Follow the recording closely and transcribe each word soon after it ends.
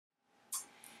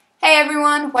Hey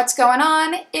everyone, what's going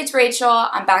on? It's Rachel.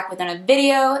 I'm back with another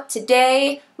video.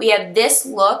 Today we have this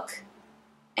look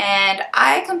and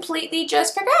I completely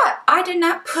just forgot. I did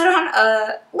not put on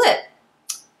a lip.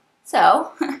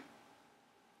 So,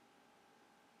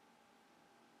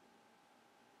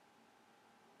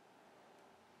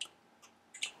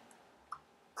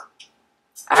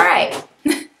 alright.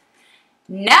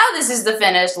 Now this is the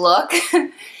finished look.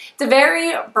 It's a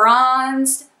very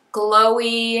bronzed,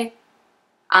 glowy,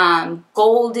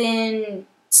 golden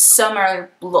summer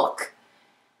look.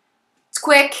 It's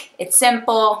quick, it's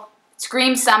simple, it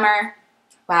screams summer.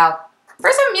 Wow.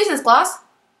 First time I'm using this gloss,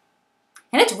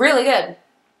 and it's really good.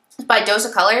 It's by Dose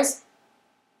of Colors.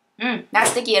 Not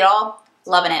sticky at all.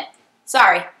 Loving it.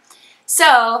 Sorry.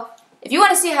 So, if you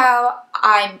want to see how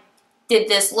I did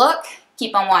this look,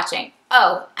 keep on watching.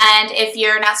 Oh, and if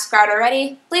you're not subscribed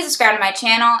already, please subscribe to my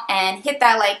channel and hit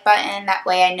that like button. That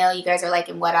way I know you guys are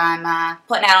liking what I'm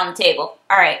putting out on the table.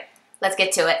 Alright, let's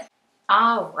get to it.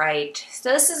 Alright,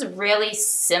 so this is a really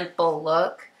simple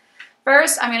look.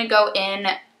 First, I'm going to go in,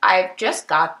 I've just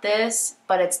got this,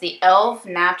 but it's the e.l.f.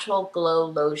 Natural Glow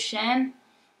Lotion.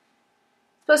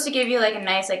 It's supposed to give you like a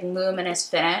nice like luminous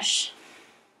finish.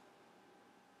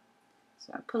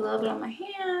 So I put a little bit on my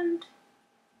hand.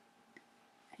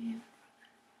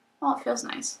 Oh, it feels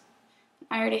nice.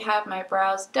 I already have my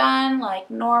brows done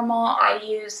like normal. I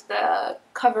use the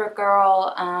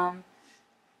Covergirl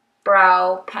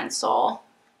brow pencil.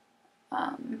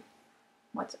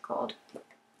 What's it called?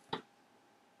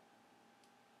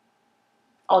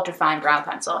 Ultra fine brow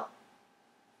pencil.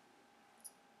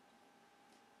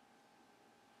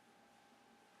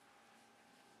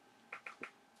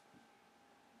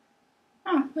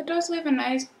 Oh, it does leave a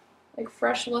nice, like,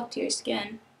 fresh look to your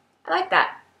skin. I like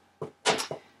that.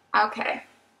 Okay.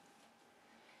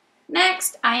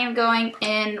 Next, I am going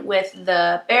in with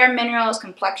the Bare Minerals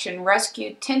Complexion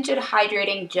Rescue Tinted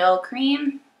Hydrating Gel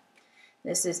Cream.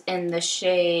 This is in the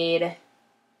shade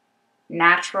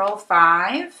Natural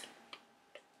 5.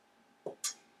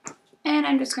 And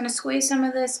I'm just going to squeeze some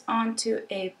of this onto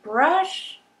a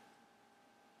brush.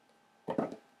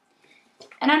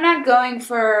 And I'm not going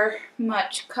for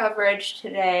much coverage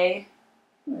today.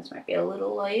 This might be a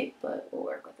little light, but we'll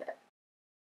work with it.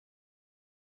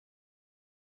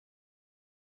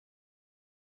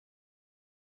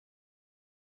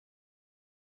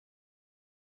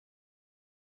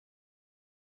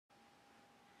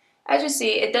 As you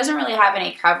see, it doesn't really have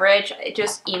any coverage. It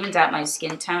just evens out my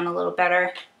skin tone a little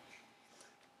better.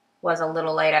 Was a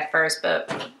little light at first,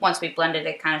 but once we blended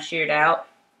it, kind of sheared out.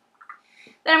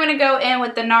 Then I'm going to go in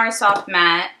with the Nars Soft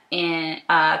Matte in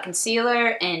concealer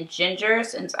in Ginger,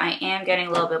 since I am getting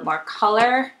a little bit more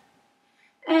color.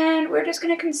 And we're just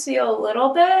going to conceal a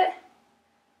little bit.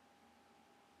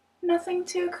 Nothing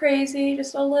too crazy,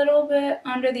 just a little bit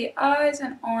under the eyes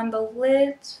and on the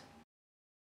lids.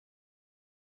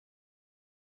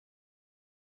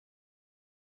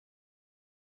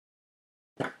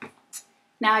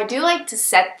 Now I do like to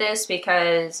set this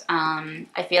because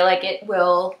I feel like it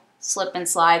will slip and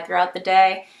slide throughout the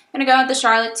day. I'm going to go with the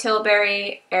Charlotte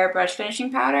Tilbury Airbrush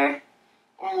Finishing Powder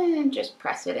and just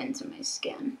press it into my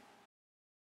skin.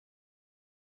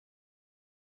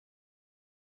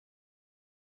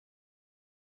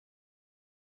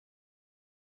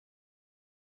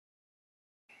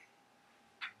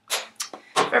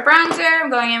 For bronzer, I'm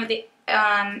going in with the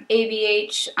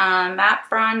ABH Matte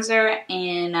Bronzer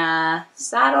in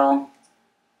Saddle.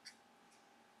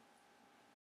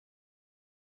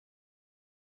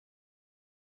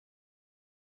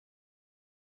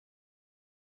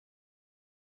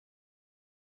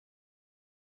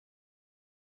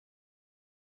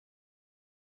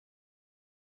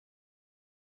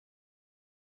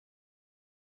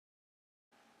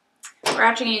 We're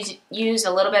actually going to use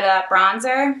a little bit of that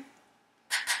bronzer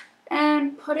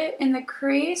and put it in the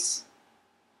crease.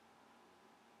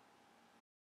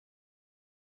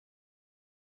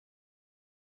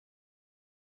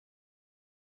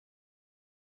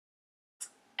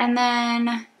 And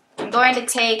then I'm going to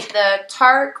take the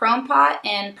Tarte Chrome Pot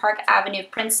in Park Avenue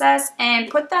Princess and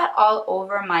put that all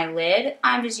over my lid.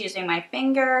 I'm just using my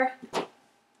finger.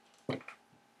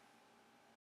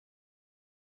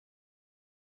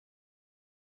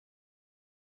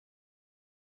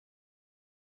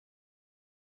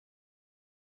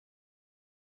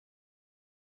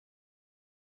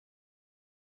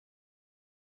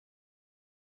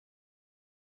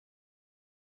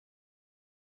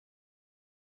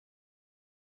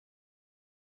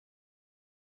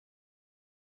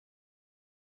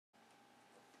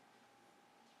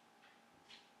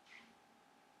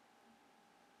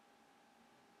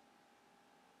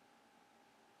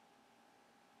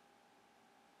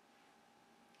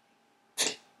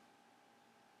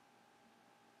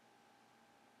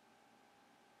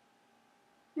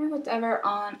 and whatever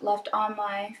left on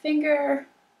my finger.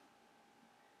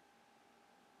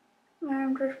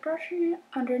 I'm just brushing it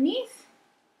underneath.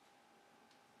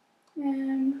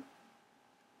 And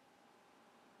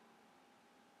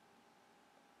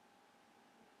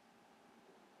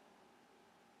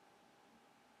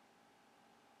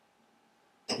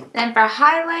then for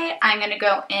highlight, I'm going to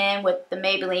go in with the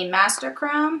Maybelline Master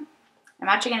Chrome. I'm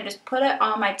actually going to just put it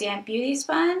on my damp beauty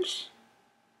sponge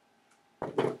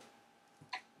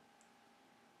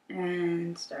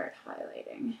and start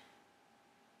highlighting.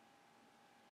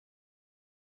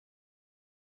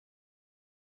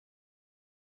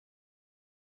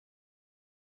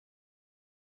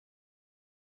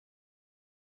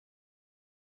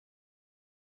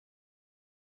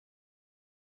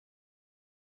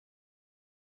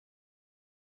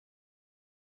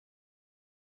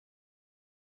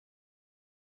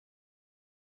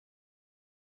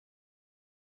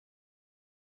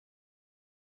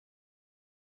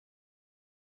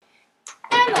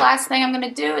 And the last thing I'm going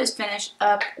to do is finish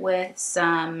up with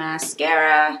some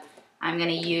mascara. I'm going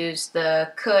to use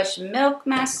the Kush Milk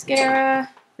Mascara,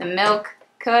 the Milk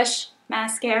Kush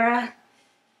Mascara.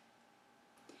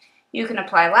 You can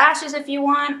apply lashes if you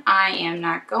want. I am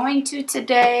not going to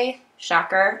today.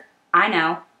 Shocker, I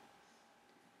know.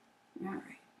 All right.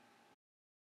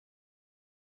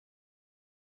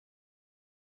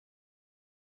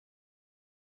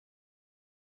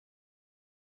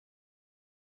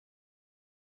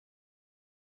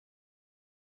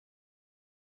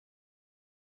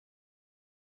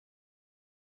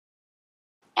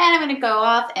 And I'm going to go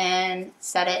off and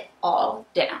set it all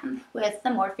down with the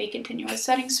Morphe Continuous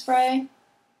Setting Spray.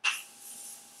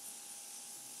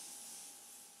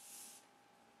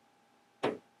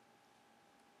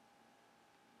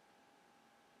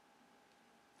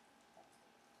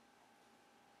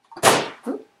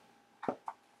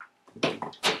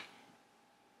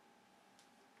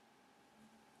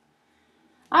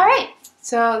 Alright,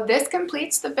 so this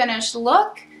completes the finished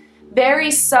look.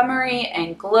 Very summery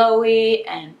and glowy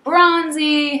and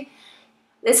bronzy.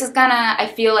 This is gonna, I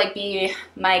feel like, be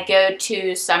my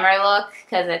go-to summer look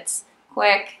because it's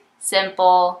quick,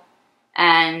 simple,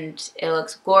 and it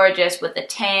looks gorgeous with the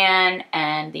tan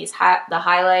and these the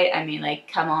highlight. I mean,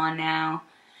 like, come on now.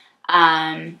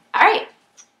 Alright,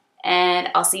 and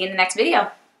I'll see you in the next video.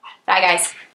 Bye, guys.